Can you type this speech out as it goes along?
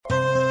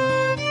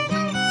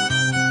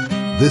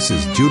This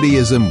is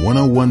Judaism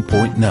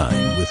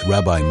 101.9 with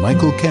Rabbi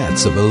Michael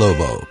Katz of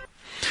Ilovo.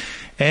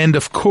 And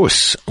of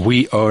course,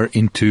 we are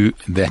into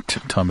that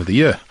time of the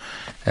year,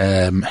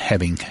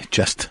 having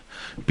just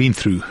been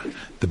through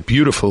the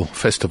beautiful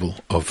festival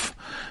of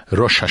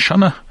Rosh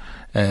Hashanah,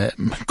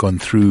 gone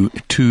through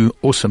 2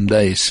 awesome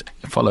days,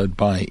 followed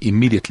by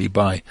immediately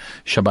by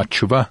Shabbat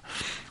Shuvah.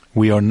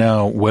 We are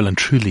now well and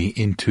truly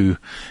into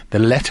the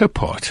latter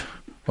part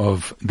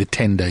of the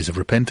 10 days of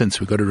repentance.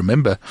 We've got to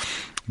remember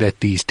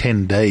that these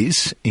 10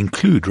 days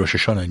include Rosh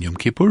Hashanah and Yom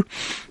Kippur.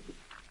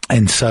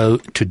 And so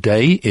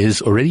today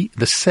is already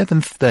the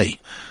 7th day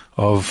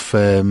of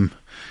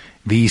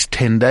these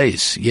 10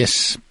 days.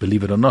 Yes,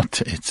 believe it or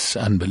not, it's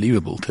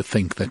unbelievable to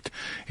think that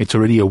it's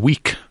already a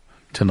week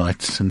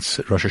tonight since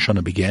Rosh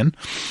Hashanah began.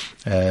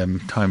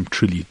 Time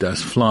truly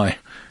does fly,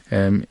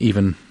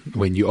 even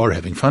when you are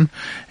having fun.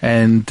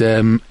 And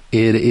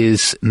it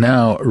is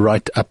now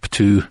right up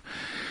to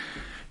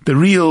the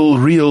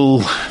real,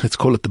 let's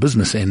call it the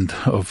business end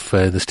of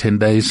this 10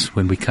 days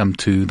when we come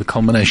to the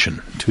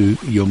culmination, to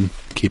Yom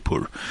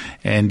Kippur.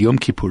 And Yom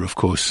Kippur, of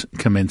course,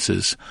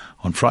 commences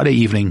on Friday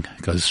evening,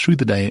 goes through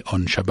the day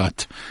on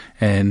Shabbat,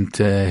 and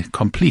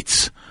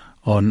completes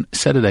on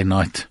Saturday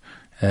night,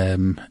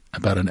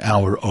 about an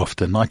hour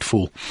after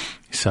nightfall.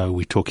 So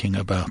we're talking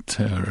about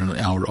an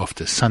hour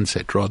after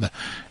sunset, rather.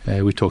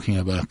 We're talking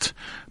about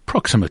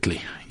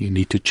approximately, you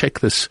need to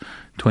check this,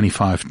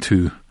 25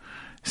 to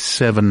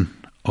 7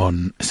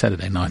 on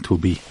Saturday night will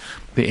be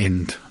the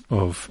end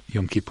of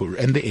Yom Kippur,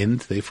 and the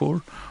end,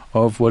 therefore,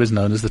 of what is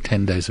known as the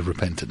 10 days of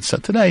repentance. So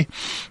today,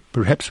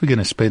 perhaps we're going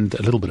to spend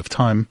a little bit of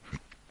time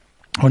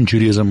on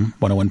Judaism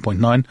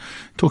 101.9,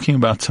 talking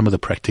about some of the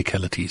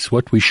practicalities,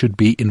 what we should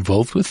be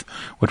involved with,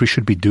 what we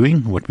should be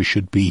doing, what we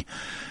should be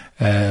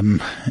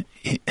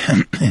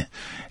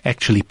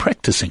actually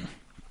practicing.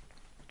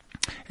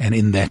 And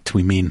in that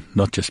we mean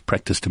not just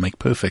practice to make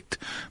perfect,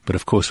 but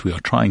of course we are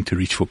trying to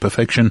reach for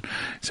perfection.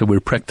 So we're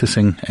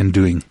practicing and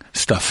doing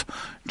stuff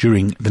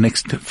during the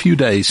next few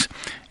days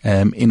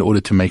in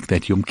order to make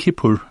that Yom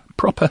Kippur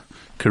proper,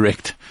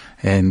 correct,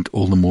 and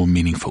all the more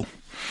meaningful.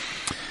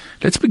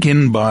 Let's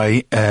begin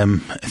by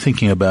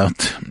thinking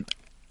about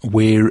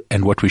where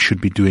and what we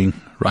should be doing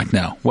right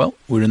now. Well,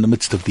 we're in the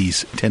midst of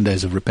these 10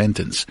 days of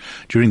repentance.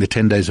 During the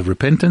 10 days of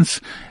repentance,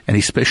 and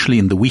especially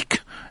in the week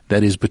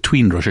that is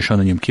between Rosh Hashanah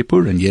and Yom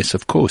Kippur, and yes,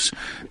 of course,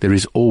 there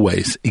is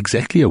always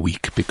exactly a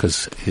week,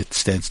 because it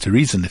stands to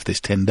reason if there's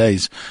 10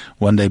 days,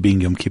 one day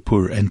being Yom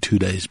Kippur and 2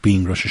 days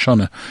being Rosh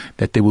Hashanah,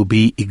 that there will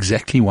be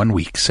exactly 1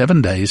 week,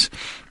 7 days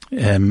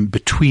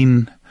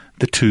between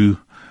the two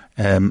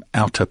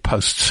outer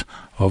posts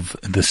of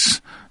this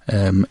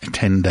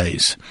 10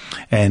 days.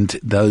 And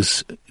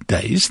those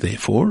days,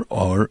 therefore,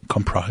 are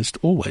comprised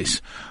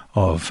always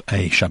of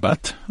a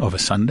Shabbat, of a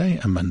Sunday,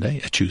 a Monday,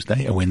 a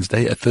Tuesday, a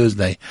Wednesday, a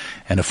Thursday,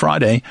 and a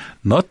Friday,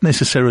 not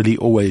necessarily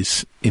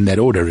always in that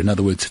order. In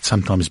other words, it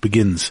sometimes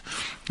begins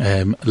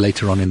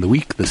later on in the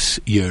week. This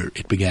year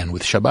it began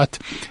with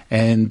Shabbat,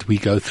 and we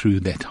go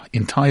through that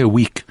entire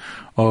week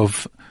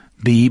of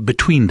the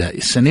between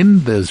days. And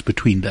in those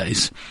between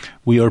days,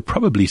 we are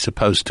probably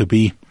supposed to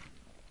be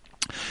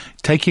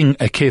taking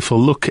a careful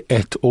look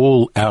at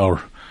all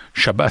our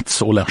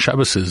Shabbats, all our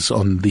Shabbases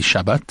on the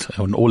Shabbat,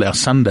 on all our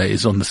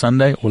Sundays on the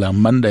Sunday, all our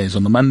Mondays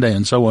on the Monday,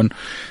 and so on.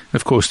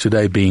 Of course,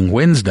 today being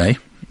Wednesday,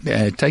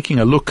 taking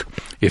a look,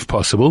 if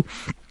possible,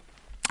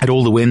 at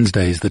all the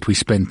Wednesdays that we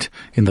spent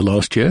in the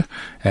last year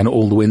and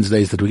all the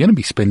Wednesdays that we're going to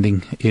be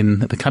spending in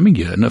the coming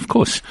year. And of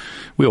course,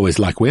 we always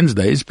like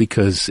Wednesdays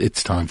because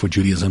it's time for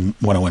Judaism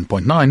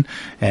 101.9,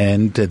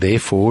 and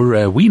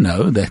therefore we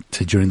know that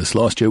during this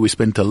last year we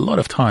spent a lot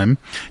of time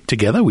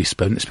together. We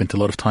spent a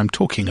lot of time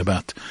talking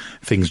about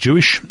things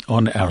Jewish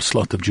on our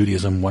slot of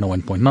Judaism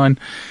 101.9,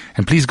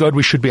 and please God,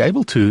 we should be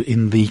able to,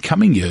 in the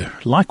coming year,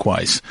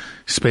 likewise,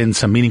 spend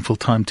some meaningful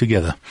time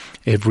together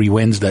every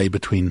Wednesday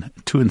between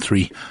 2 and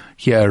 3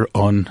 here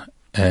on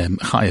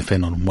Chai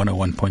FM, on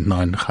 101.9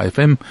 Chai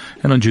FM,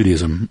 and on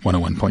Judaism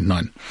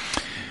 101.9.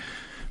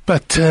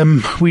 But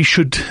we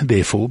should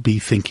therefore be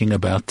thinking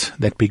about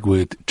that big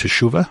word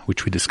teshuvah,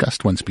 which we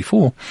discussed once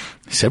before,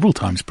 several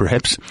times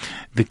perhaps,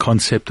 the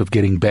concept of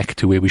getting back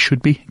to where we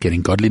should be,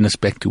 getting godliness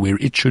back to where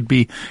it should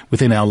be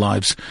within our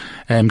lives,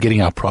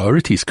 getting our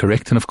priorities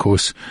correct. And of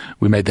course,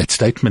 we made that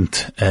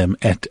statement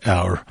at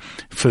our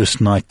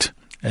first night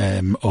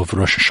of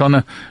Rosh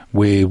Hashanah,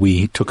 where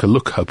we took a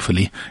look,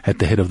 hopefully, at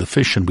the head of the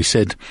fish, and we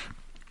said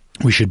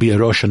we should be a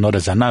Rosh and not a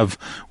Zanav.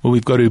 Well,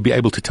 we've got to be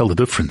able to tell the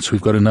difference.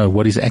 We've got to know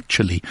what is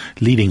actually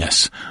leading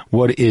us,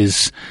 what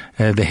is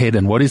the head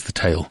and what is the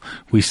tail.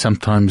 We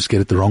sometimes get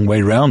it the wrong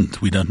way round.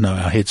 We don't know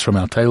our heads from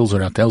our tails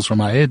or our tails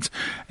from our heads,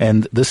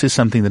 and this is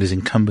something that is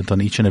incumbent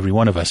on each and every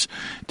one of us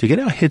to get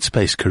our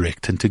headspace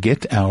correct and to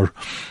get our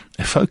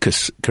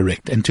focus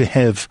correct, and to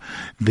have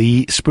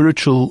the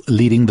spiritual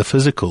leading the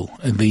physical,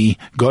 the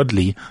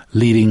godly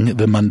leading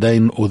the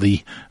mundane or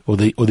the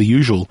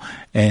usual,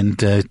 and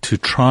to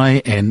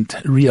try and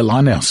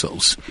realign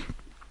ourselves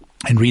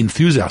and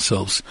re-enthuse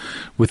ourselves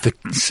with the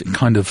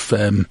kind of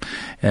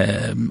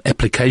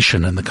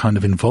application and the kind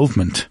of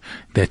involvement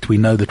that we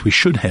know that we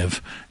should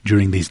have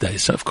during these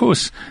days. So, of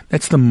course,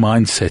 that's the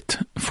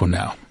mindset for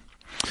now.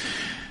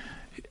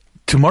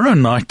 Tomorrow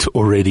night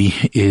already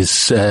is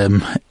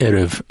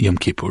Erev Yom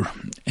Kippur,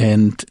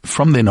 and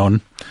from then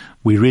on,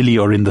 we really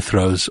are in the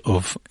throes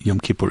of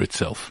Yom Kippur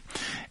itself.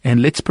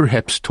 And let's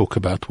perhaps talk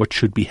about what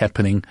should be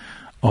happening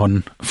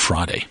on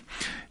Friday.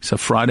 So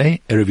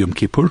Friday, Erev Yom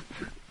Kippur,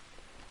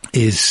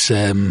 is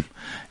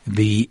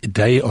the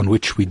day on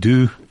which we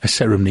do a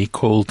ceremony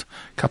called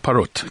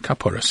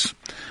Kapparos.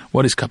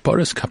 What is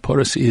Kapparos?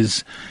 Kapparos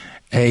is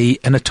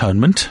an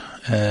atonement.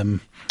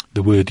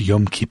 The word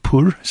Yom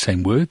Kippur,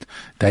 same word,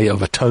 Day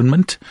of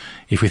Atonement.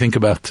 If we think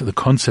about the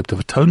concept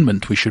of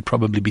atonement, we should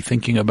probably be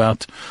thinking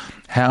about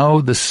how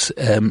this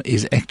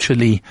is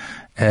actually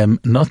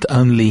not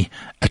only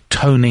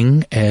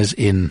atoning as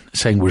in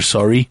saying we're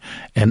sorry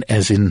and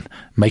as in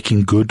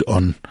making good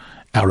on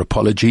our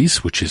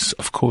apologies, which is,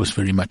 of course,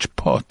 very much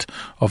part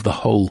of the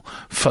whole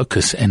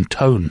focus and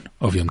tone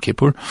of Yom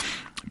Kippur.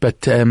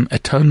 But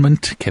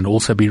atonement can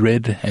also be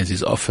read, as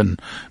is often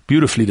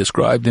beautifully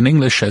described in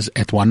English, as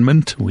at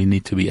one-ment. We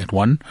need to be at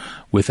one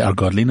with our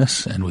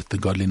godliness and with the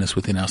godliness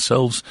within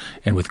ourselves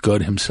and with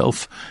God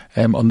himself.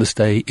 On this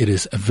day, it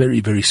is a very,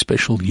 very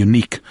special,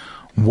 unique,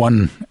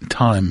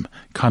 one-time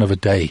kind of a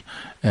day,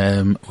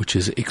 which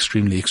is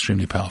extremely,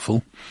 extremely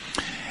powerful.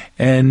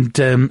 And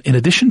in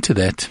addition to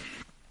that,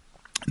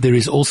 there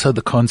is also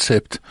the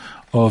concept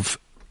of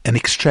an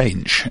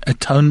exchange.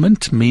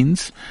 Atonement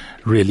means,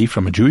 really,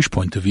 from a Jewish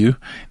point of view,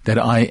 that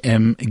I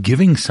am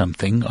giving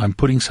something, I'm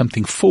putting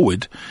something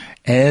forward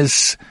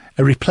as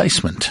a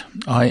replacement.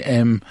 I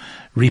am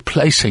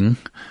replacing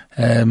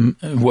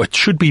what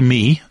should be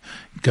me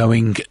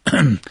going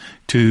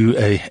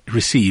to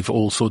receive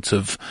all sorts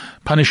of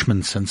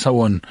punishments and so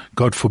on,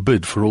 God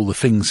forbid, for all the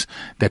things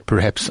that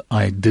perhaps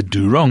I did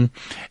do wrong.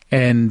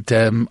 And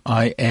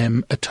I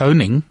am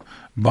atoning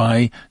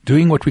by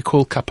doing what we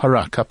call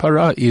kapara.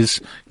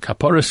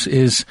 Kapparos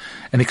is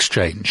an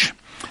exchange.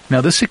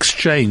 Now, this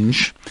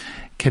exchange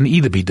can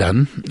either be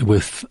done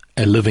with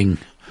a living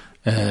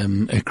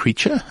a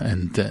creature,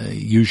 and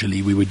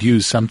usually we would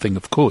use something,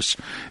 of course,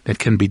 that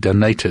can be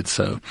donated.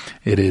 So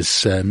it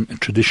is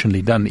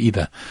traditionally done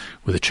either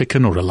with a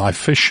chicken or a live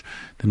fish.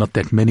 There are not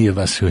that many of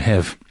us who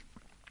have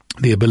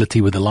the ability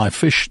with a live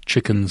fish.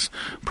 Chickens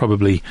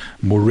probably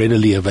more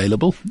readily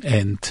available,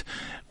 and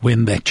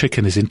when that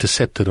chicken is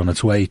intercepted on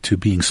its way to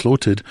being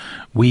slaughtered,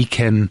 we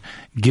can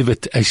give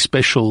it a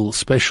special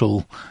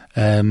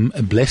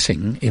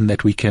blessing in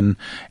that we can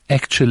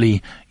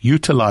actually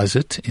utilize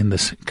it in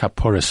this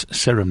Kapparos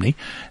ceremony.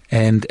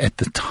 And at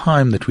the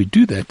time that we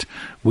do that,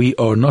 we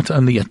are not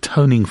only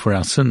atoning for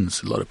our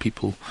sins. A lot of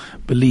people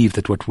believe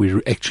that what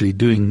we're actually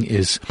doing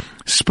is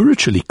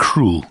spiritually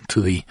cruel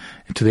to the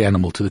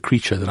animal, to the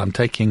creature, that I'm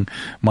taking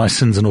my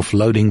sins and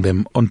offloading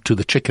them onto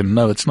the chicken.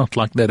 No, it's not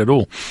like that at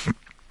all.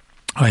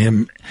 I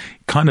am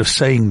kind of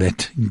saying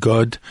that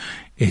God,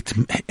 it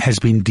has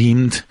been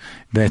deemed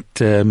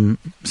that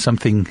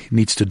something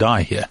needs to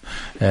die here.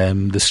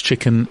 This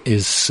chicken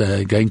is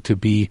going to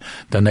be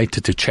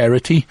donated to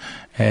charity,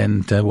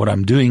 and what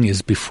I'm doing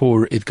is,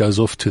 before it goes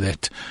off to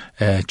that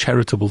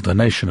charitable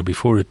donation, or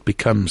before it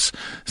becomes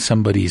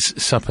somebody's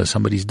supper,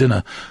 somebody's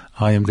dinner,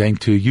 I am going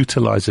to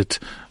utilize it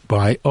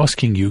by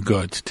asking you,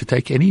 God, to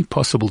take any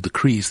possible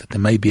decrees that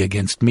there may be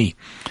against me,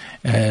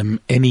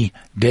 any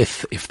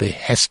death, if there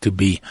has to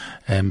be,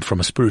 from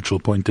a spiritual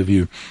point of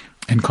view,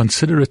 and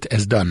consider it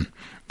as done.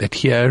 That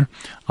here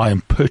I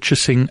am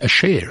purchasing a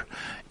share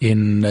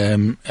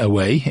in a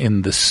way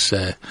in this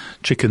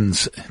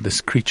chicken's, this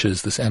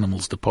creature's, this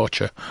animal's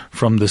departure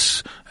from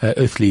this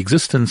earthly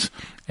existence,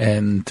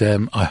 and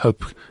I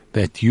hope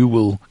that you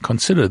will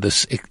consider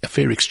this a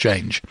fair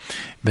exchange,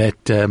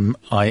 that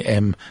I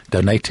am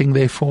donating,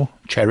 therefore,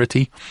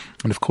 charity.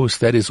 And of course,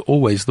 that is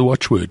always the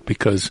watchword,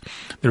 because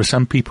there are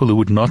some people who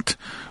would not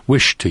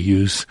wish to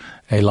use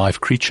a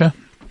live creature.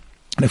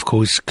 And of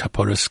course,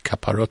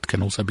 kapparot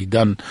can also be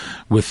done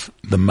with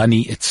the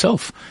money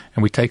itself.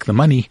 And we take the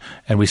money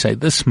and we say,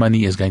 this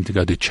money is going to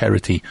go to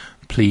charity.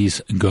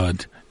 Please,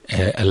 God,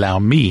 allow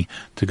me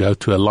to go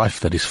to a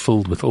life that is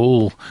filled with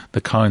all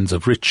the kinds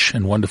of rich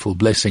and wonderful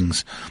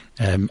blessings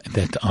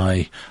that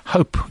I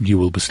hope you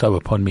will bestow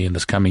upon me in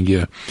this coming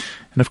year.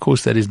 And of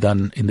course, that is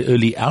done in the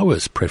early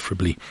hours,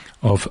 preferably,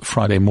 of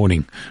Friday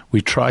morning.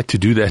 We try to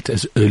do that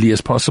as early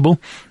as possible.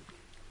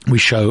 We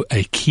show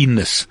a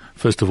keenness,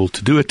 first of all,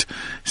 to do it.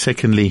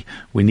 Secondly,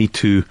 we need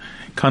to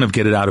kind of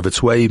get it out of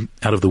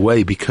the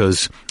way,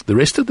 because the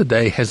rest of the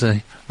day has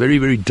a very,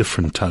 very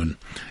different tone.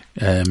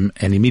 And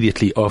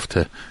immediately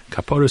after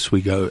Kapparos,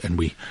 we go and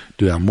we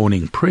do our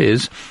morning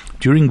prayers,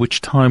 during which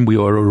time we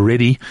are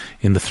already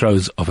in the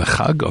throes of a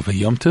Chag, of a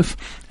Yom Tov,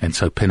 and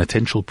so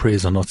penitential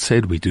prayers are not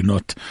said. We do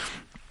not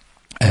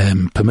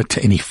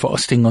permit any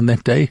fasting on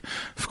that day.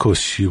 Of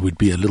course, you would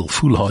be a little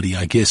foolhardy,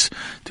 I guess,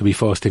 to be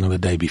fasting on the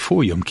day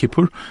before Yom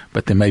Kippur,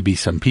 but there may be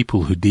some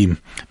people who deem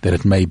that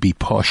it may be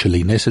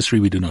partially necessary.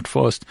 We do not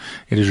fast.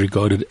 It is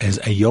regarded as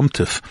a Yom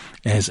Tov,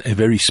 as a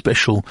very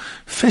special,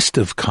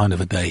 festive kind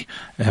of a day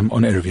on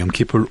Erev Yom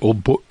Kippur,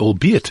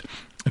 albeit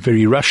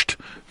very rushed,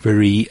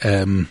 very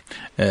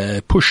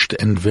pushed,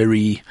 and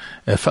very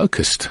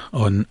focused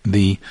on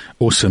the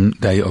awesome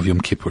day of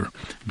Yom Kippur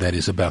that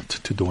is about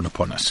to dawn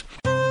upon us.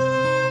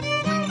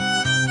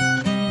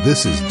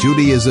 This is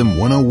Judaism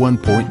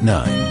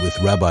 101.9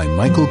 with Rabbi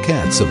Michael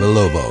Katz of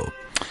Ilovo.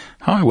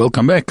 Hi,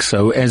 welcome back.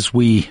 So as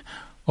we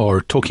are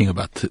talking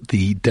about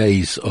the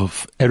days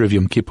of Erev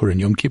Yom Kippur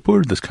and Yom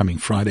Kippur, this coming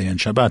Friday and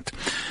Shabbat,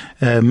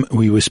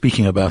 we were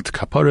speaking about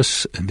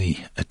Kapparos, the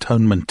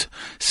atonement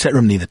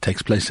ceremony that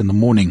takes place in the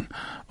morning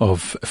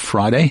of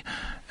Friday.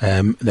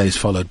 That is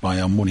followed by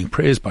our morning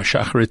prayers, by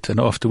Shacharit, and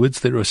afterwards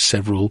there are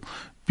several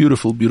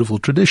beautiful, beautiful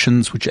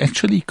traditions which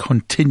actually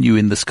continue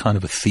in this kind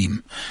of a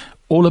theme.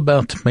 All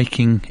about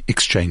making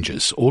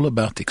exchanges, all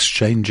about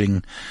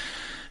exchanging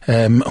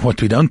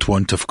what we don't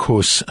want, of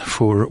course,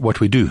 for what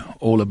we do.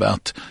 All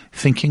about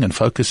thinking and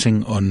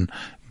focusing on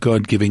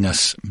God giving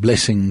us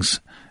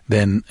blessings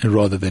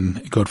rather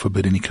than, God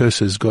forbid, any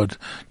curses, God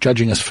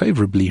judging us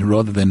favorably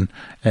rather than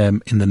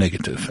in the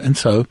negative. And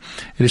so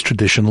it is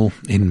traditional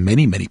in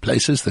many, many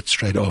places that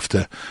straight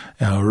after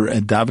our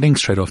davening,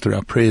 straight after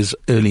our prayers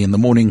early in the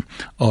morning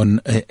on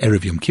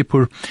Erev Yom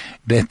Kippur,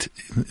 that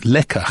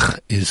lekach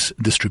is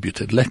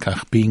distributed.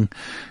 Lekach being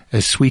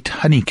a sweet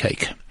honey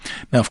cake.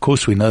 Now, of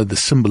course, we know the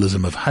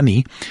symbolism of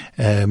honey,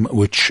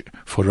 which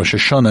for Rosh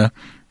Hashanah,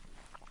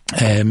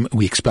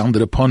 we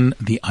expounded upon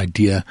the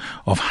idea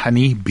of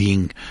honey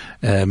being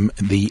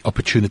the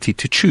opportunity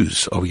to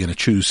choose. Are we going to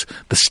choose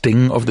the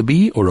sting of the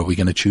bee, or are we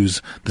going to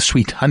choose the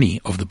sweet honey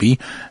of the bee?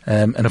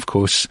 And of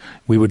course,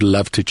 we would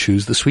love to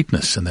choose the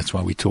sweetness, and that's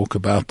why we talk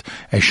about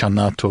a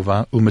shana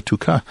tova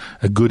umetuka,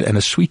 a good and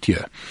a sweet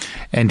year.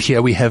 And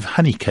here we have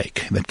honey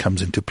cake that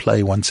comes into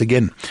play once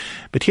again.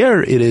 But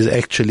here it is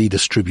actually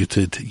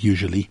distributed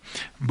usually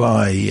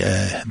by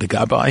the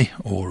gabbai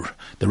or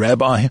the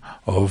rabbi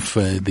of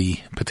the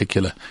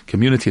particular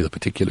community, the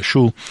particular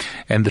shul.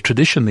 And the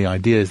tradition, the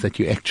idea is that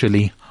you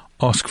actually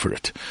ask for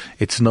it.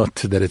 It's not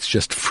that it's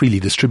just freely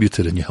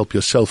distributed and you help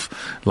yourself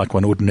like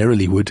one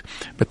ordinarily would,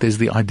 but there's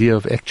the idea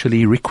of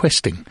actually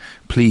requesting,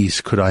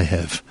 please could I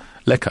have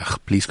lekach,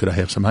 please could I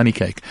have some honey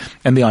cake?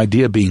 And the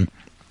idea being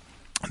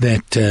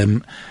that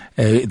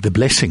the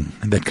blessing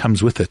that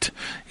comes with it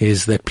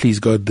is that, please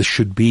God, this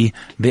should be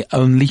the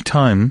only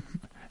time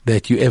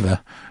that you ever,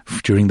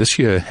 during this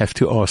year, have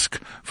to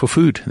ask for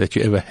food, that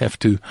you ever have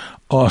to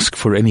ask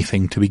for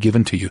anything to be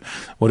given to you.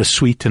 What a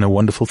sweet and a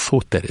wonderful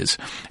thought that is.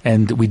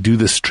 And we do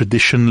this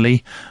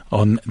traditionally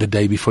on the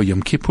day before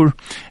Yom Kippur,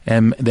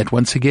 that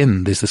once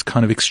again, there's this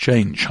kind of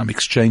exchange. I'm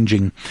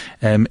exchanging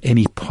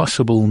any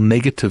possible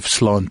negative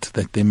slant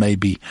that there may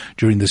be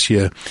during this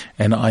year,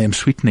 and I am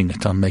sweetening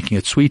it. I'm making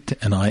it sweet,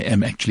 and I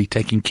am actually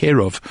taking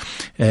care of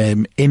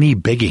any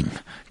begging,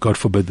 God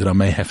forbid, that I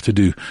may have to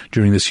do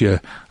during this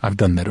year. I've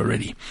done that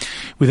already.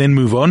 We then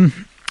move on,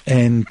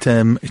 and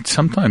it's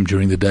sometime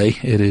during the day.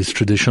 It is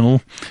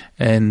traditional,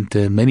 and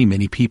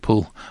many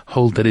people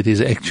hold that it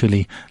is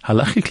actually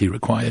halachically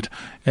required,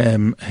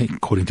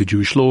 according to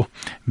Jewish law,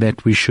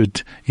 that we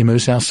should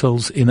immerse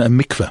ourselves in a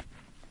mikveh.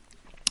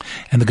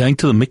 And the going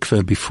to the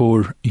mikveh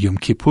before Yom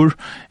Kippur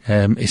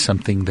is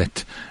something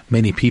that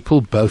many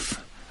people,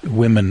 both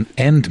women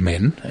and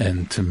men,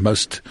 and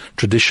most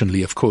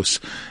traditionally, of course,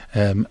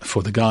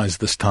 for the guys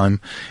this time,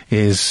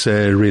 is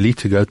really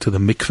to go to the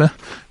mikveh,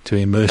 to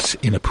immerse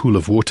in a pool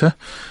of water.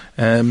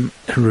 Most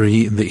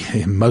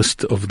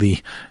of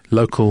the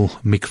local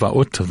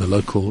mikvaot, of the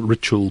local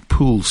ritual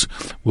pools,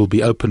 will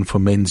be open for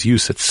men's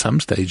use at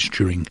some stage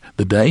during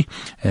the day,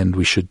 and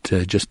we should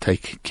just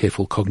take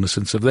careful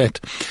cognizance of that.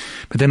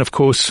 But then, of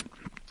course,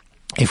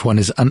 if one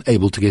is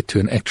unable to get to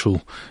an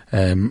actual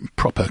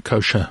proper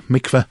kosher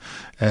mikveh,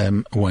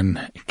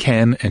 one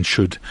can and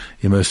should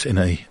immerse in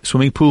a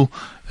swimming pool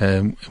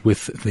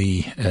with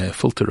the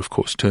filter, of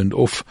course, turned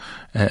off,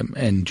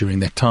 and during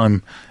that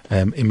time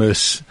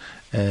immerse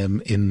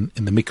in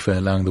the mikveh,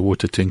 allowing the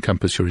water to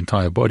encompass your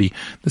entire body.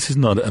 This is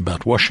not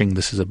about washing,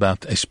 this is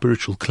about a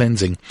spiritual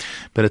cleansing.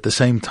 But at the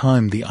same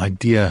time, the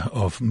idea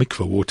of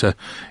mikveh water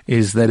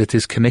is that it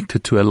is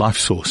connected to a life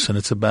source, and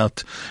it's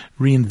about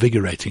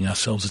reinvigorating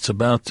ourselves. It's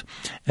about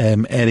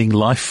adding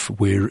life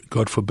where,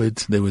 God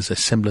forbid, there was a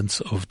semblance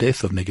of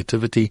death, of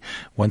negativity.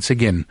 Once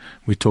again,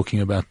 we're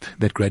talking about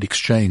that great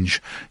exchange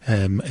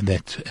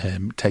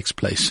that takes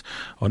place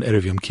on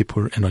Erev Yom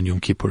Kippur and on Yom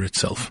Kippur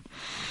itself.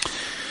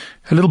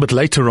 A little bit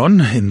later on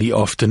in the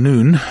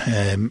afternoon,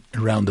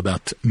 around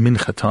about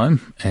mincha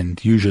time, and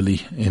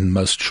usually in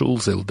most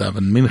shuls they'll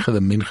daven mincha, the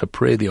mincha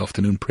prayer, the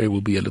afternoon prayer will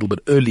be a little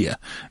bit earlier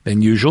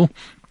than usual.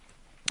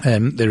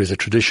 There is a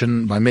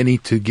tradition by many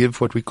to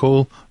give what we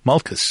call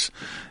malchus,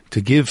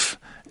 to give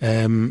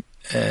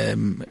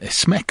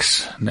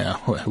smacks.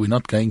 Now, we're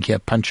not going here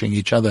punching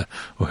each other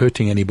or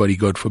hurting anybody,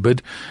 God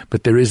forbid,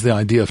 but there is the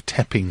idea of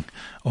tapping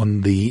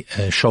on the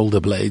shoulder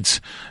blades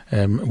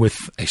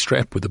with a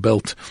strap, with a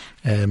belt,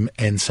 and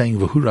saying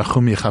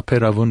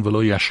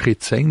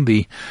saying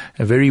the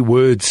very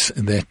words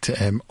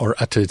that are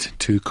uttered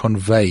to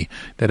convey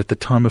that at the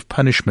time of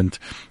punishment,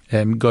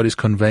 God is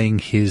conveying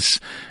His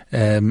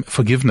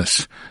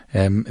forgiveness,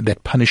 that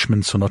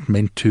punishments are not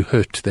meant to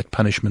hurt, that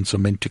punishments are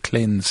meant to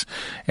cleanse,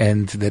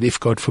 and that if,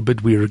 God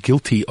forbid, we are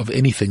guilty of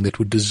anything that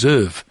would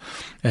deserve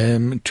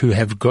to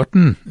have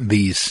gotten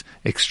these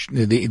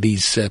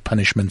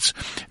punishments,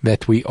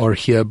 that we are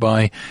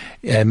hereby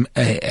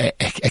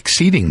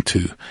acceding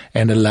to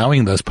and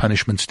allowing those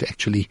punishments to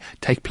actually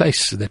take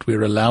place, so that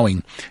we're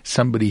allowing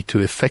somebody to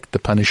effect the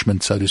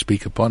punishment, so to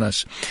speak, upon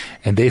us.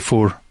 And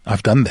therefore,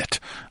 I've done that.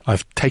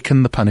 I've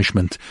taken the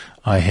punishment.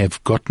 I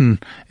have gotten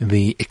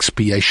the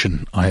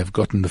expiation. I have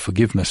gotten the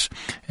forgiveness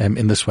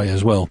in this way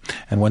as well.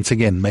 And once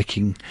again,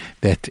 making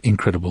that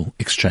incredible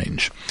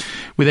exchange.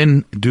 We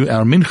then do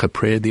our mincha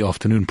prayer, the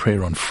afternoon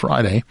prayer on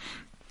Friday,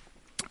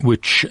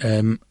 which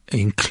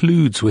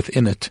includes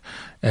within it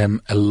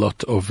a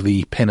lot of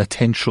the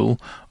penitential,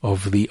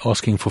 of the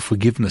asking for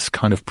forgiveness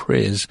kind of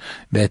prayers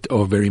that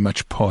are very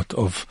much part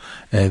of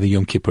the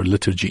Yom Kippur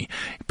liturgy.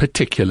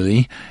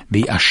 Particularly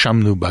the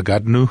Ashamnu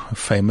Bagadnu,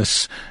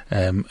 famous,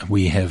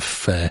 we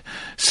have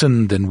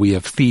sinned and we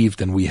have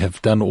thieved and we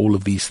have done all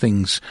of these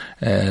things,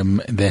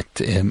 that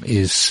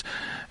is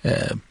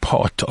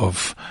part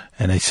of,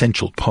 an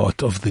essential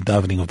part of the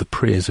davening of the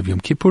prayers of Yom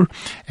Kippur.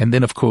 And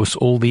then, of course,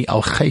 all the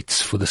al-chaitz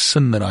for the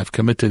sin that I've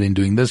committed in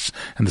doing this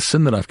and the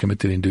sin that I've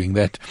committed in doing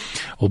that,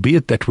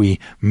 albeit that we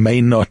may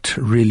not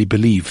really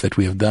believe that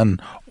we have done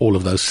all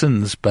of those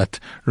sins. But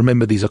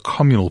remember, these are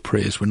communal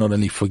prayers. We're not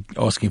only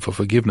asking for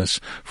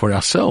forgiveness for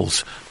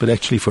ourselves, but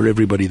actually for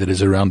everybody that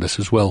is around us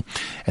as well.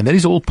 And that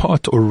is all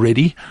part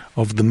already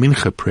of the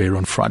mincha prayer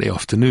on Friday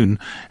afternoon,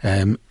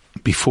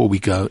 before we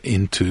go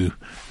into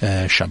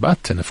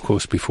Shabbat, and of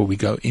course before we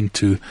go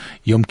into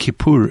Yom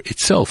Kippur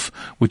itself,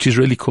 which is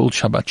really called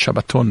Shabbat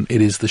Shabbaton.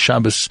 It is the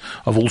Shabbos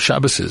of all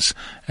Shabbases,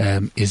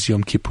 is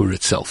Yom Kippur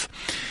itself.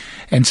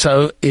 And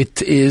so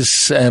it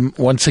is,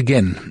 once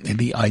again,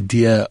 the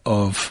idea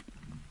of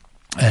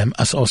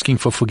us asking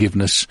for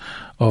forgiveness,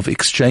 of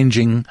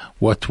exchanging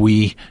what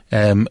we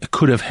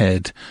could have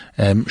had,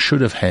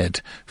 should have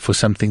had, for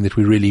something that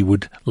we really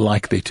would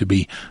like there to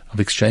be, of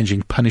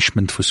exchanging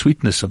punishment for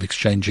sweetness, of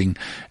exchanging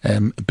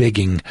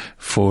begging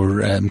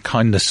for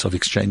kindness, of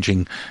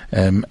exchanging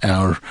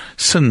our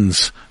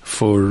sins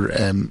for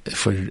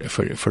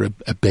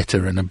a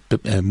better and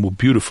a more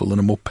beautiful and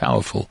a more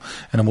powerful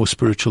and a more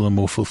spiritual and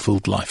more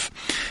fulfilled life.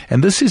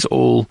 And this is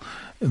all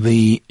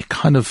the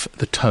kind of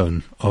the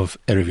tone of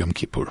Erev Yom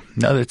Kippur.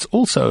 Now, it's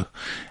also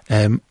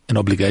an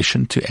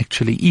obligation to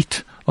actually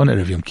eat on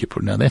Erev Yom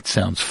Kippur. Now, that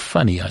sounds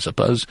funny, I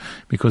suppose,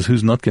 because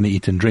who's not going to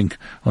eat and drink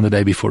on the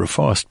day before a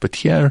fast? But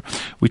here,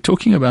 we're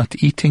talking about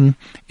eating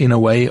in a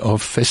way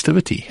of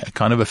festivity, a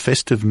kind of a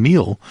festive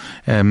meal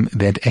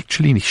that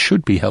actually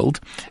should be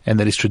held, and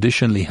that is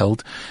traditionally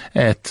held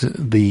at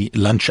the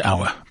lunch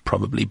hour,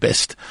 probably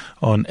best,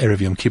 on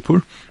Erev Yom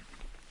Kippur,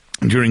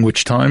 during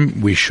which time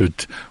we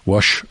should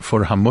wash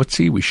for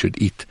hamotzi, we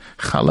should eat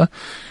challah,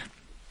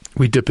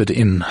 we dip it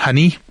in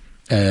honey,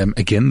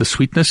 again, the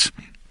sweetness.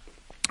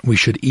 We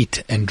should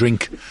eat and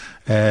drink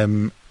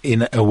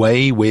in a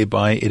way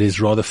whereby it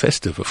is rather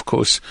festive. Of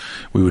course,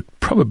 we would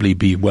probably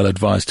be well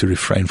advised to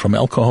refrain from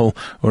alcohol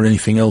or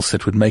anything else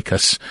that would make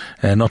us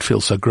not feel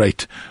so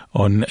great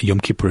on Yom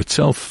Kippur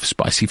itself,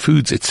 spicy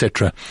foods,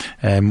 etc.,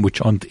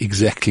 which aren't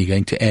exactly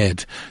going to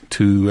add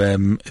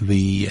to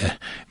the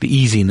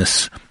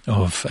easiness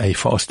of a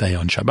fast day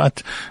on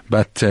Shabbat.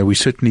 But we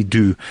certainly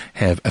do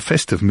have a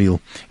festive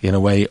meal in a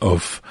way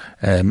of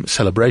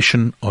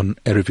celebration on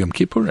Erev Yom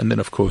Kippur. And then,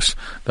 of course,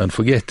 don't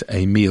forget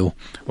a meal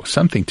or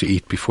something to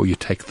eat before you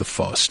take the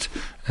fast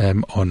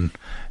on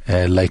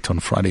late on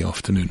Friday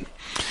afternoon.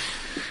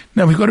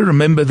 Now, we've got to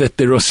remember that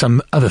there are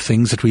some other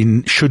things that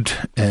we should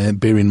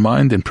bear in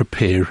mind and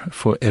prepare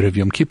for Erev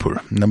Yom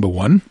Kippur. Number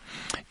one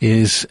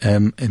is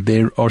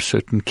there are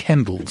certain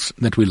candles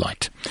that we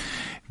light.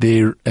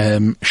 There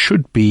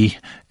should be,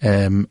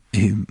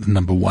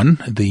 number one,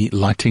 the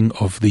lighting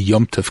of the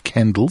Yom Tov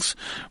candles,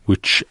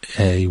 which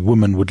a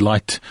woman would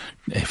light.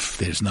 If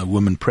there's no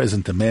woman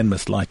present, a man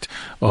must light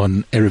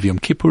on Erev Yom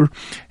Kippur,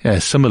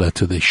 similar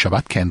to the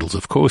Shabbat candles,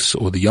 of course,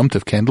 or the Yom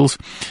Tov candles.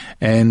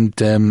 And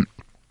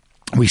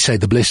we say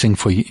the blessing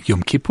for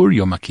Yom Kippur,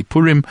 Yom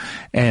Kippurim,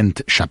 and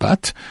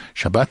Shabbat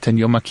and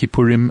Yom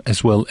Kippurim,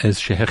 as well as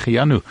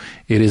Shehecheyanu.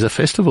 It is a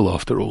festival,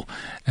 after all.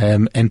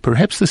 And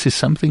perhaps this is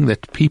something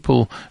that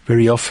people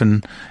very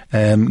often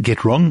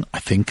get wrong, I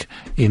think,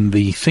 in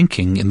the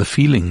thinking, in the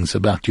feelings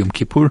about Yom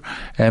Kippur.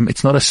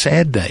 It's not a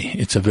sad day.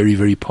 It's a very,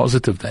 very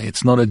positive day.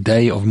 It's not a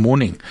day of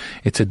mourning.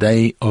 It's a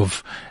day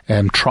of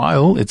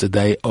trial. It's a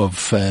day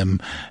of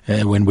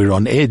when we're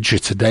on edge.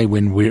 It's a day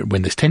when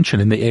there's tension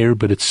in the air,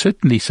 but it's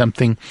certainly something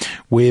something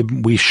where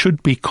we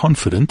should be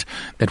confident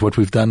that what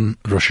we've done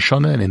Rosh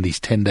Hashanah and in these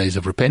 10 days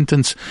of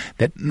repentance,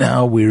 that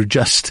now we're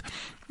just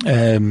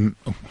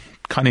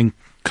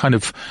kind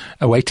of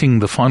awaiting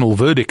the final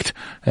verdict,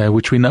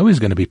 which we know is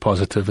going to be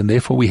positive, and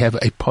therefore we have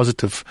a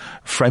positive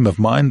frame of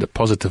mind, a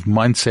positive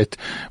mindset.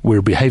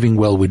 We're behaving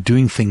well, we're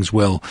doing things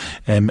well,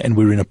 and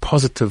we're in a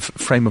positive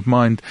frame of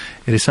mind.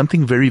 It is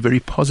something very, very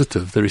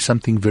positive. There is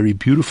something very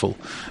beautiful,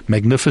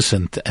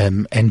 magnificent,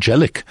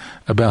 angelic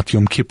about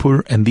Yom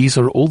Kippur, and these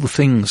are all the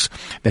things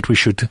that we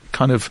should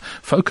kind of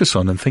focus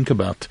on and think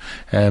about.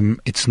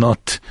 It's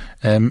not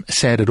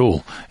sad at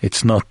all.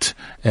 It's not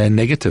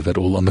negative at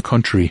all. On the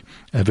contrary,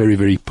 a very,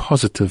 very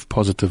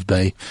positive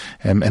day,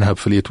 and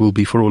hopefully it will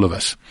be for all of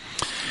us.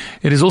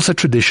 It is also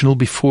traditional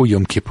before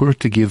Yom Kippur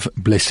to give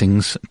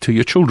blessings to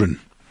your children.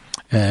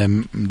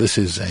 This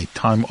is a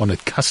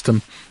time-honored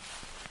custom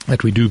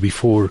that we do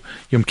before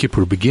Yom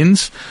Kippur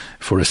begins.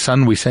 For a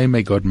son, we say,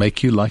 may God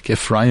make you like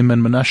Ephraim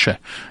and Manasseh,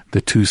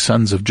 the two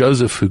sons of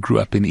Joseph who grew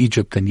up in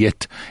Egypt and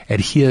yet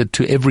adhered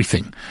to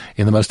everything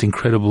in the most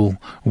incredible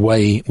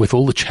way, with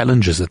all the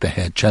challenges that they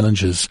had,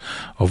 challenges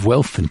of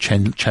wealth and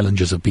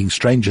challenges of being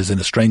strangers in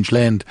a strange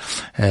land,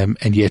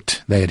 and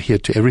yet they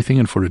adhered to everything.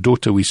 And for a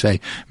daughter, we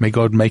say, may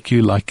God make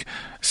you like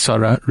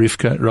Sarah,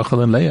 Rivka, Rachel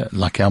and Leah,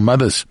 like our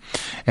mothers.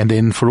 And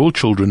then for all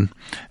children,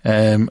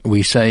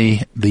 we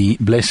say the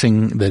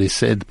blessing that is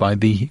said by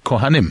the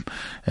Kohanim,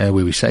 where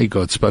we say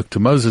God spoke to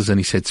Moses and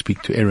he said,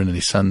 speak to Aaron and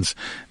his sons.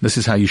 This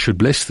is how you should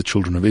bless the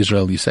children of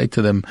Israel. You say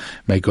to them,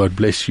 may God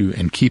bless you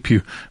and keep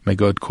you. May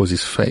God cause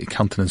his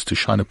countenance to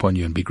shine upon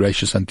you and be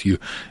gracious unto you.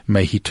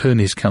 May he turn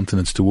his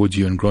countenance towards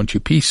you and grant you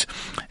peace.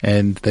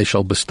 And they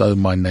shall bestow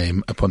my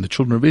name upon the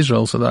children of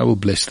Israel, so that I will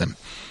bless them.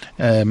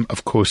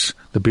 Of course,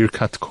 the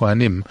Birkat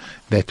Kohanim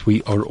that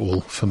we are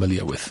all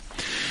familiar with.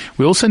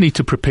 We also need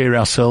to prepare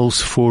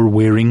ourselves for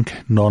wearing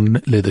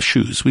non-leather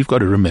shoes. We've got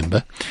to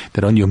remember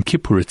that on Yom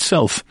Kippur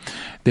itself,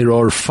 there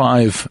are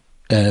 5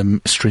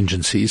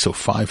 stringencies, or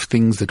 5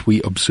 things that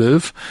we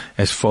observe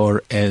as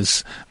far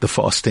as the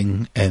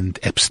fasting and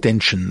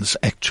abstentions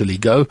actually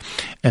go.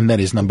 And that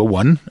is, number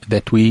 1,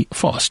 that we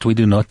fast. We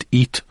do not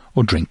eat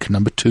or drink.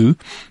 Number 2,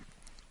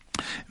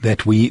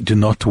 that we do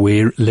not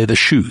wear leather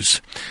shoes.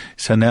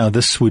 So now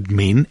this would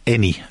mean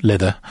any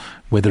leather,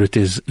 whether it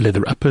is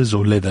leather uppers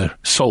or leather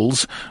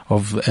soles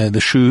of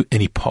the shoe,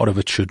 any part of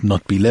it should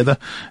not be leather.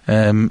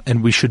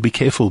 And we should be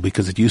careful,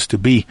 because it used to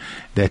be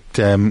that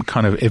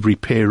kind of every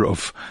pair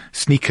of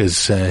sneakers,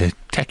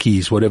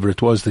 tackies, whatever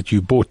it was that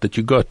you bought, that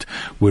you got,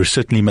 were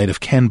certainly made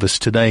of canvas.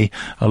 Today,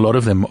 a lot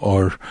of them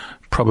are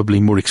probably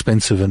more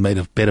expensive and made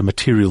of better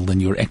material than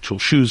your actual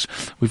shoes.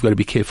 We've got to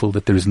be careful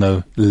that there is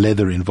no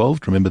leather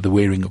involved. Remember, the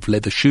wearing of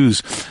leather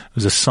shoes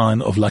was a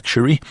sign of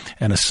luxury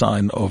and a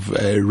sign of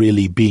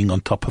really being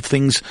on top of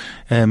things.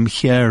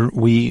 Here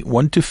we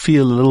want to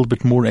feel a little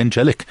bit more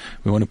angelic.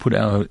 We want to put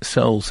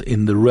ourselves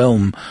in the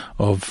realm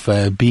of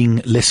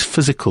being less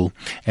physical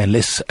and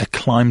less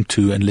acclimed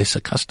to and less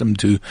accustomed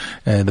to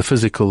the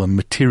physical and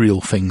material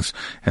things,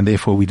 and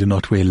therefore we do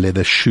not wear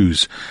leather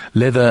shoes.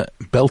 Leather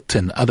belt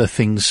and other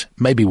things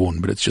may be worn,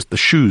 but it's just the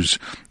shoes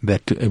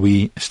that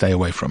we stay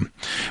away from.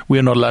 We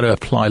are not allowed to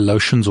apply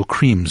lotions or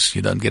creams.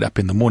 You don't get up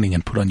in the morning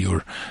and put on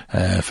your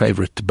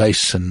favorite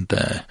base and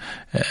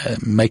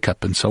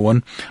makeup and so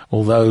on.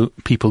 Although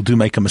people do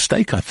make a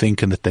mistake, I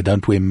think, in that they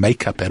don't wear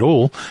makeup at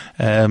all.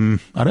 I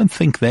don't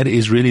think that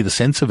is really the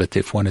sense of it.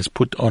 If one has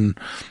put on,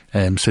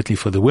 certainly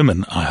for the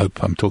women, I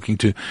hope I'm talking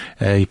to,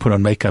 you put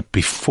on makeup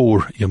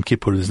before Yom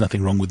Kippur, there's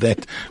nothing wrong with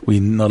that.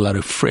 We're not allowed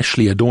to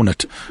freshly adorn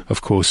it,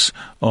 of course,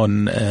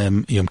 on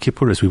Yom Kippur,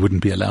 as we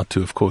wouldn't be allowed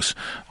to, of course,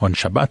 on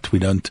Shabbat. We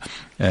don't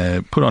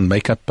put on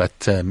makeup,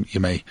 but you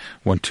may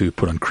want to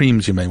put on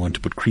creams, you may want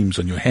to put creams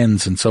on your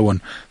hands and so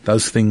on.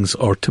 Those things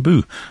are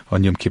taboo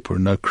on Yom Kippur.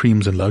 No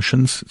creams and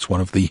lotions. It's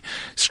one of the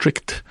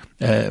strict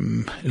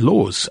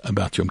laws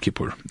about Yom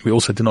Kippur. We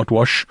also do not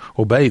wash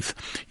or bathe.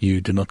 You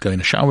do not go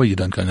in a shower, you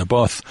don't go in a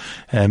bath.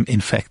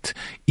 In fact,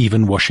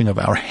 even washing of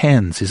our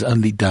hands is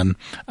only done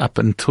up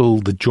until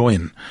the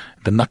join,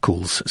 the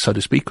knuckles, so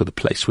to speak, or the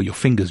place where your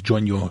fingers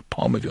join your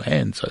palm of your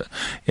hand. So,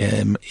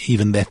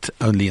 even that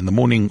only in the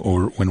morning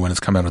or when one has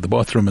come out of the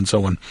bathroom and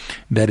so on.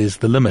 That is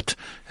the limit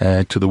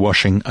to the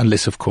washing,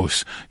 unless, of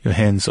course, your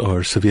hands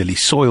are severely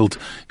soiled,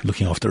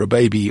 looking after a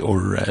baby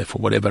or for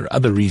whatever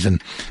other reason,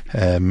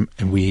 and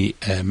we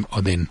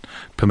are then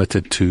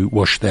permitted to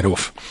wash that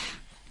off.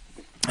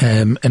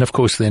 And of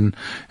course then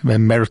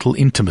marital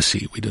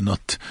intimacy. We do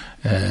not,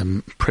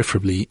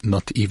 preferably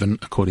not even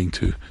according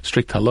to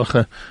strict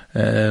halacha,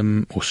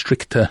 or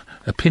stricter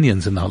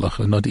opinions in the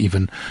halacha, not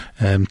even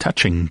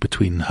touching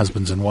between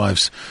husbands and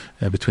wives,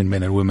 between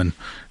men and women,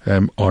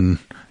 on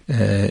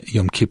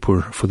Yom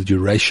Kippur for the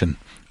duration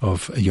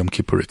of Yom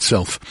Kippur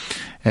itself.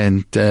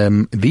 And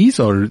these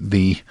are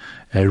the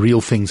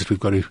real things that we've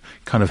got to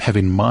kind of have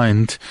in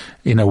mind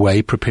in a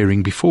way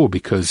preparing before,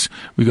 because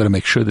we've got to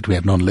make sure that we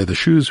have non-leather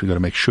shoes. We've got to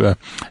make sure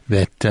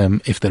that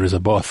if there is a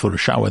bath or a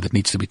shower that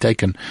needs to be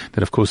taken,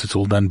 that of course it's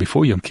all done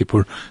before Yom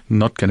Kippur.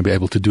 Not going to be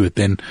able to do it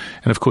then.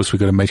 And of course we've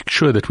got to make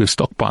sure that we've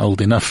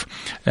stockpiled enough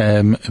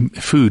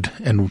food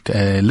and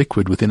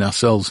liquid within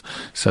ourselves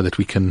so that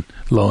we can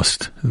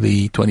last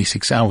the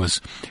 26 hours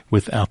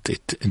without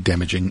it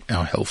damaging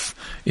our health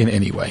in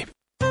any way.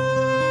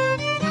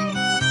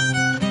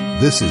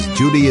 This is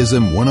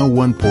Judaism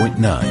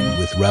 101.9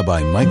 with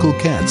Rabbi Michael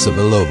Katz of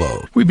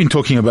Ilovo. We've been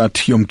talking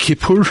about Yom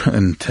Kippur,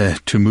 and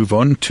to move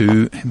on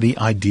to the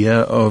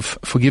idea of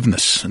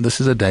forgiveness. And this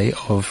is a day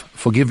of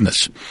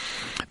forgiveness.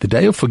 The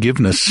day of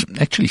forgiveness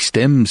actually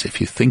stems,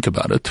 if you think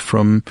about it,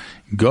 from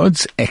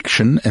God's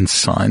action and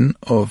sign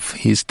of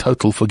his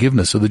total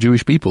forgiveness of the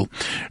Jewish people.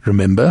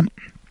 Remember,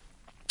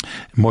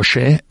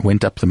 Moshe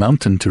went up the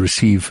mountain to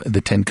receive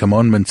the 10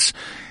 Commandments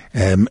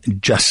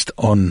just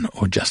on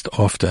or just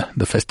after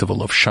the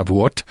festival of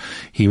Shavuot.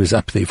 He was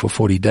up there for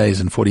 40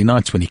 days and 40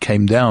 nights. When he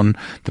came down,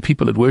 the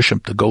people had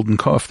worshipped the golden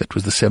calf. That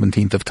was the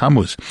 17th of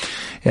Tammuz.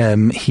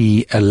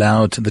 He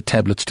allowed the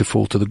tablets to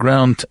fall to the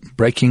ground,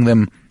 breaking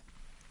them,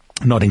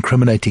 not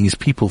incriminating his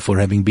people for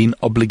having been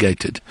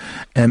obligated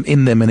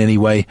in them in any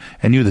way,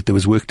 and knew that there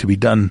was work to be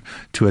done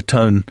to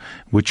atone,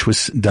 which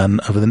was done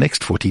over the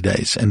next 40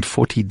 days. And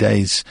 40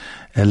 days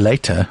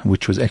later,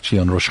 which was actually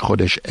on Rosh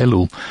Chodesh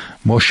Elul,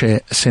 Moshe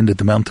ascended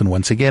the mountain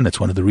once again. It's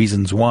one of the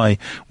reasons why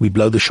we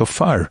blow the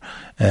shofar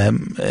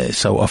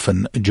so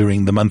often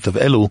during the month of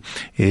Elul,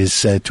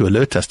 is to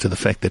alert us to the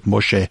fact that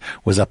Moshe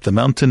was up the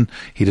mountain.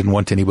 He didn't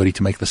want anybody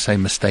to make the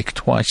same mistake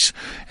twice,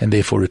 and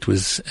therefore it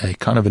was a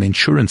kind of an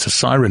insurance, a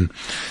siren,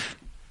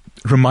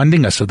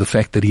 reminding us of the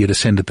fact that he had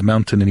ascended the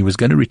mountain and he was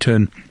going to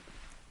return.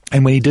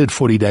 And when he did,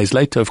 40 days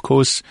later, of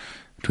course,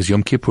 it was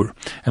Yom Kippur.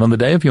 And on the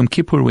day of Yom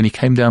Kippur, when he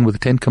came down with the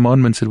 10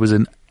 Commandments, it was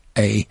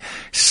a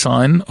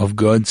sign of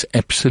God's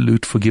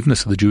absolute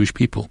forgiveness of the Jewish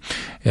people.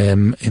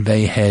 And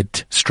they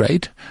had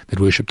strayed, they'd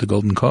worshipped the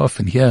golden calf,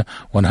 and here,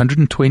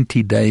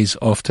 120 days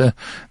after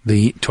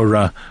the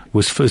Torah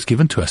was first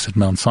given to us at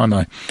Mount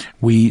Sinai,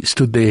 we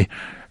stood there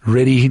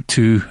ready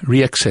to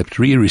reaccept,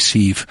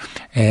 re-receive,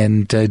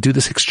 and do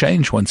this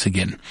exchange once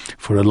again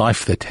for a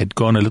life that had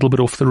gone a little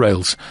bit off the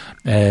rails.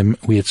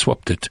 We had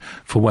swapped it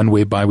for one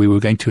whereby we were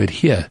going to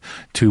adhere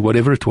to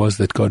whatever it was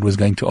that God was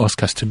going to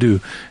ask us to do.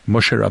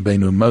 Moshe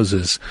Rabbeinu,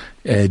 Moses,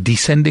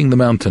 descending the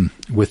mountain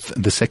with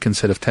the second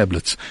set of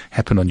tablets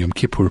happened on Yom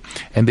Kippur,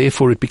 and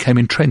therefore it became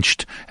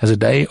entrenched as a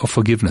day of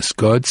forgiveness.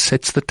 God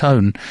sets the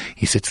tone.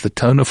 He sets the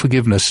tone of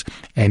forgiveness,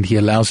 and he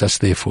allows us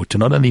therefore to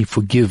not only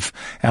forgive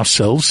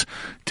ourselves,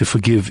 to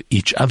forgive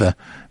each other,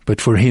 but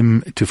for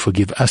him to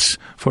forgive us,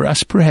 for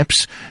us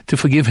perhaps to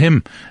forgive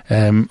him.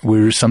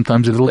 We're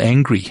sometimes a little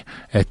angry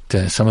at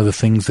some of the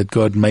things that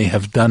God may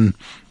have done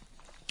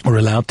or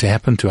allowed to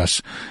happen to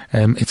us.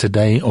 It's a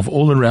day of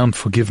all-around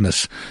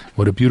forgiveness.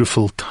 What a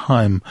beautiful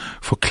time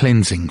for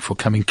cleansing, for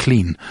coming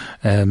clean,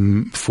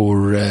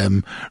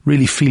 for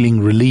really feeling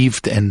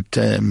relieved and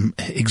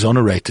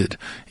exonerated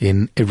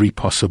in every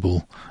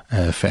possible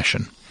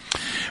fashion.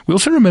 We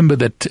also remember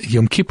that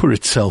Yom Kippur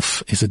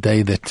itself is a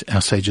day that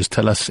our sages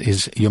tell us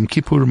is Yom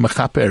Kippur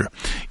Mechaper.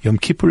 Yom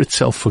Kippur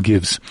itself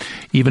forgives.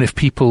 Even if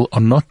people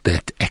are not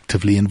that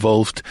actively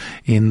involved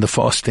in the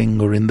fasting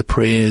or in the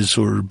prayers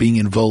or being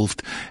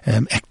involved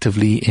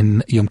actively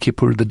in Yom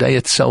Kippur, the day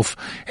itself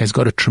has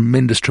got a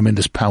tremendous,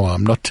 tremendous power.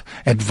 I'm not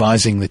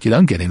advising that you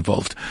don't get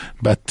involved,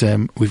 but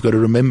we've got to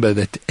remember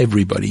that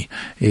everybody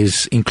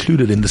is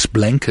included in this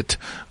blanket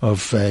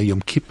of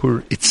Yom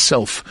Kippur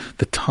itself.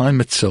 The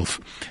time itself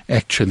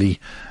actually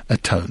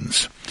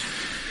atones.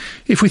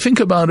 If we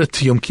think about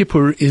it, Yom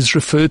Kippur is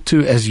referred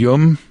to as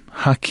Yom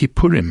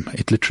HaKippurim.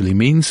 It literally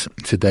means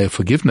it's a day of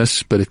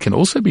forgiveness, but it can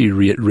also be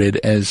read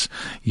as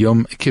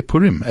Yom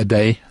Kippurim, a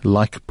day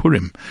like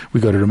Purim.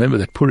 We've got to remember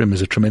that Purim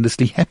is a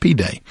tremendously happy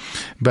day.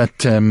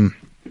 But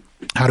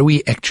how do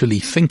we actually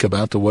think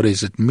about, or what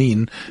does it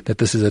mean that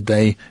this is a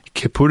day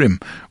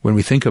Kippurim? When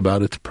we think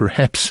about it,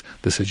 perhaps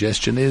the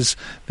suggestion is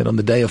that on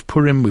the day of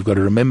Purim, we've got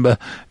to remember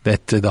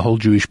that the whole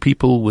Jewish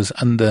people was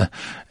under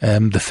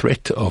the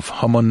threat of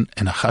Haman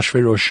and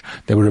Achashverosh.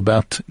 They were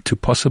about to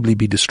possibly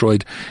be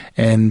destroyed.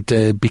 And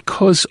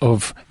because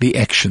of the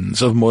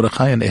actions of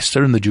Mordechai and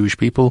Esther and the Jewish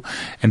people,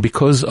 and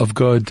because of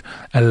God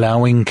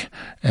allowing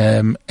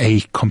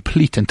a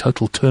complete and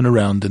total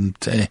turnaround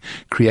and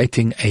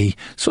creating a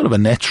sort of a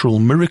natural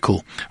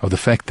miracle of the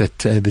fact that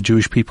the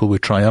Jewish people were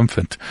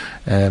triumphant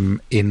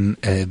in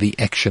the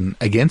action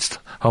against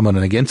Haman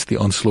and against the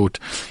onslaught.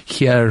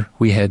 Here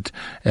we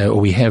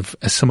have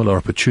a similar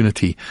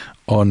opportunity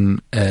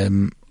on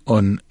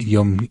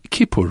Yom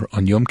Kippur,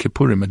 on Yom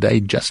Kippurim, a day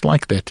just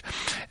like that.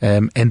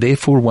 And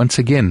therefore, once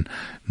again,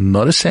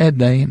 not a sad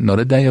day, not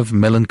a day of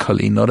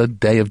melancholy, not a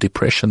day of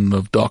depression,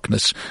 of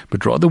darkness,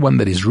 but rather one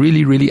that is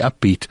really, really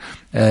upbeat,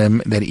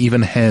 that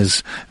even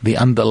has the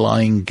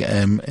underlying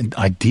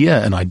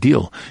idea and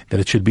ideal that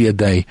it should be a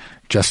day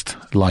just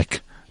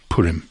like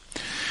Purim.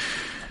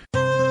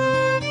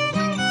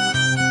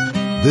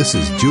 This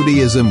is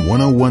Judaism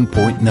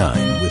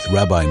 101.9 with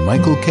Rabbi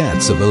Michael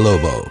Katz of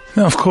Ilovo.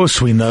 Now, of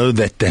course, we know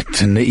that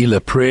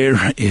Ne'ilah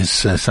prayer is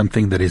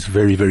something that is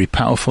very, very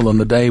powerful on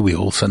the day. We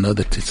also know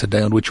that it's a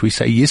day on which we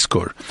say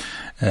Yizkor.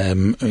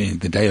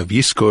 The day of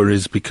Yizkor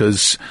is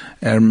because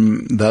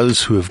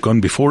those who have gone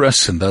before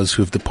us and those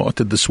who have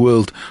departed this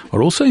world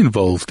are also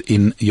involved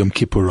in Yom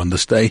Kippur on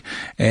this day.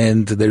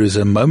 And there is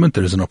a moment,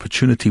 there is an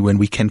opportunity when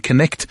we can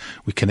connect.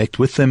 We connect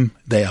with them.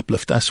 They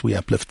uplift us. We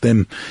uplift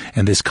them.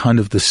 And there's kind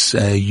of this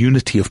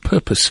unity of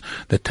purpose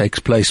that takes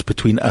place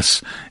between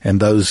us and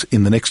those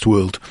in the next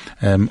world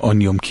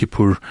on Yom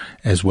Kippur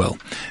as well.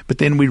 But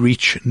then we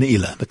reach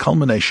Ne'ilah, the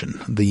culmination,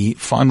 the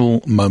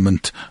final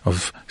moment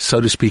of,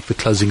 so to speak, the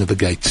closing of the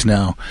gate.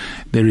 Now,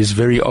 there is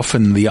very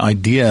often the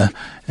idea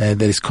that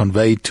is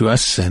conveyed to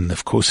us, and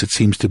of course it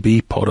seems to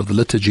be part of the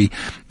liturgy,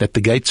 that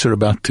the gates are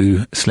about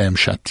to slam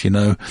shut.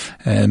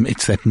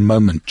 It's that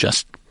moment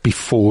just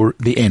before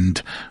the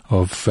end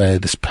of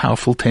this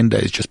powerful 10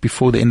 days, just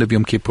before the end of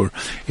Yom Kippur.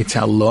 It's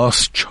our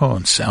last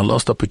chance, our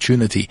last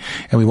opportunity,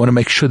 and we want to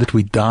make sure that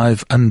we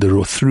dive under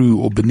or through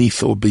or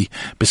beneath or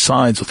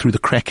besides or through the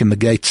crack in the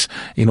gates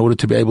in order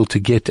to be able to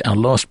get our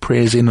last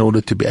prayers in order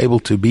to be able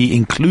to be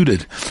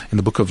included in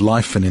the book of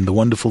life and in the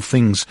wonderful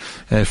things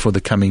for the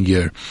coming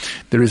year.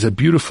 There is a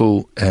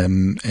beautiful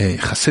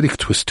Hasidic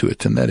twist to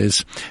it, and that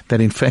is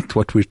that in fact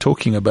what we're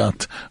talking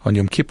about on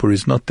Yom Kippur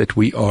is not that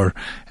we are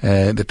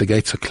that the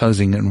gates are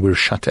closing and we're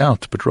shut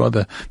out, but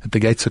rather that the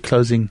gates are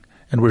closing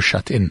and we're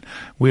shut in.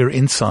 We're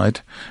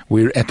inside.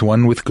 We're at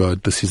one with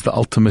God. This is the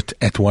ultimate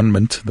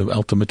at-one-ment, the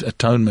ultimate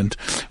atonement.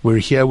 We're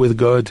here with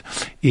God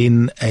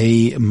in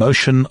a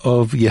motion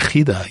of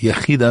Yechida.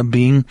 Yechida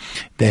being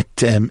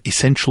that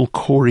essential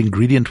core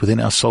ingredient within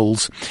our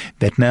souls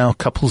that now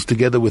couples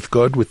together with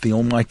God, with the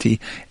Almighty,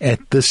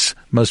 at this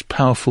most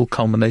powerful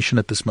culmination,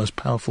 at this most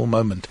powerful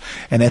moment.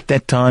 And at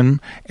that time,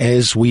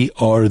 as we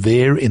are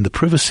there in the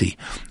privacy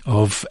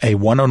of a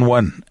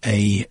one-on-one,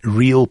 a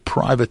real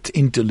private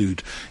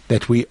interlude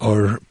that we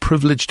are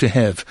privileged to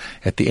have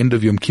at the end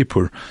of Yom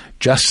Kippur,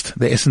 just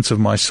the essence of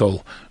my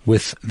soul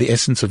with the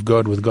essence of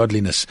God, with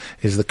godliness,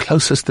 is the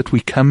closest that we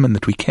come and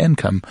that we can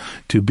come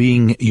to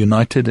being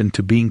united and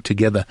to being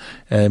together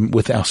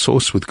with our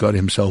source, with God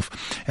himself.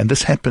 And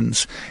this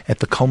happens at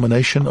the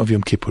culmination of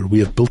Yom Kippur. We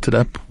have built it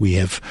up. We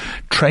have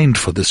trained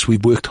for this.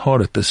 We've worked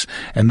hard at this.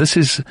 And this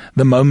is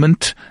the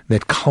moment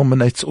that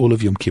culminates all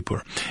of Yom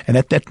Kippur. And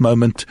at that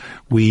moment,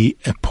 we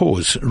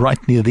pause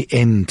right near the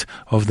end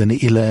of the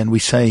Ne'ilah and we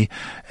say,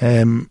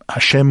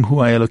 Hashem Hu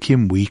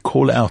Elokim. We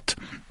call out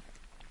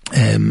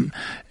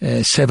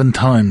 7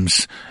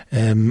 times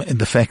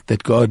the fact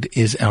that God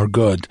is our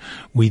God.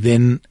 We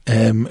then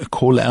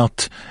call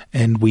out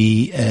and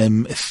we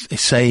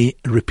say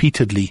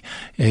repeatedly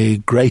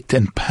great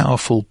and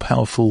powerful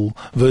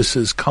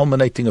verses,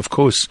 culminating, of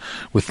course,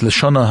 with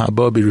Lashana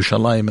Haba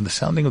B'Yerushalayim and the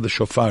sounding of the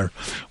shofar,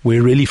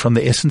 where really from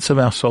the essence of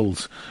our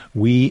souls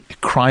we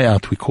cry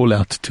out, we call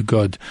out to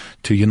God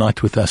to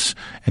unite with us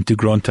and to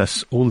grant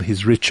us all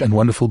his rich and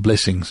wonderful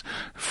blessings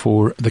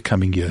for the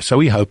coming year. So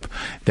we hope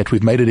that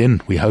we've made it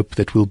in. We hope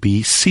that we'll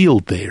be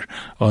sealed there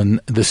on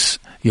this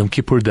Yom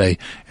Kippur Day,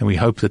 and we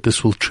hope that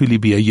this will truly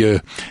be a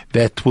year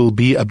that will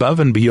be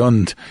above and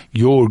beyond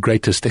your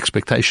greatest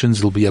expectations.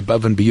 It'll be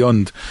above and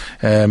beyond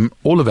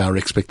all of our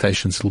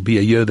expectations. It'll be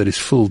a year that is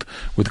filled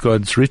with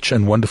God's rich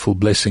and wonderful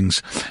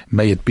blessings.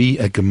 May it be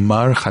a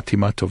Gemar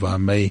Chatima Tova.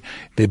 May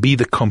there be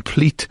the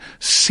complete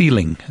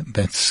sealing,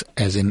 that's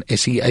as in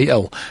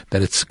S-E-A-L,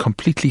 that it's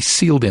completely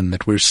sealed in,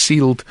 that we're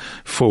sealed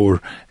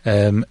for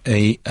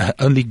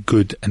only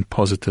good and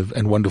positive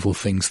and wonderful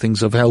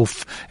things of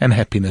health and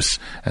happiness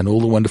and all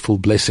the wonderful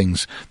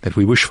blessings that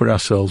we wish for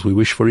ourselves, we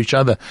wish for each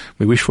other,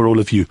 we wish for all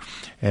of you.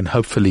 And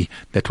hopefully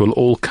that will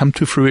all come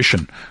to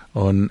fruition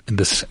on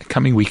this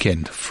coming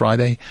weekend,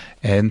 Friday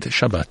and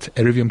Shabbat,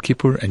 Erev Yom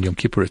Kippur and Yom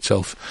Kippur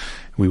itself.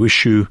 We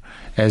wish you,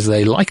 as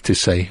they like to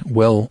say,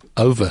 well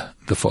over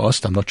the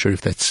fast. I'm not sure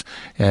if that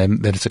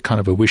it's a kind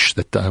of a wish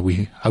that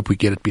we hope we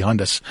get it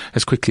behind us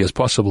as quickly as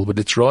possible, but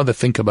it's rather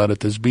think about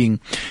it as being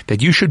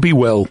that you should be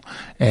well,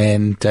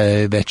 and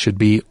that should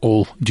be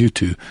all due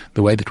to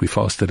the way that we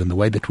fasted and the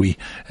way that we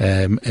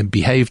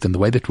behaved and the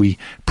way that we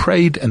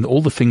prayed and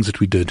all the things that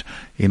we did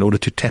in order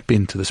to tap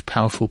into this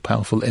powerful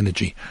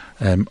energy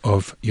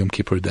of Yom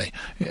Kippur Day.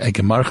 A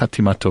Gemar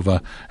Chatima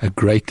Tova, a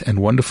great and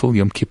wonderful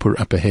Yom Kippur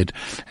up ahead,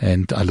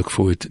 and I look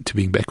forward to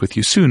being back with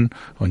you soon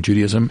on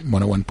Judaism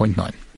 101.9.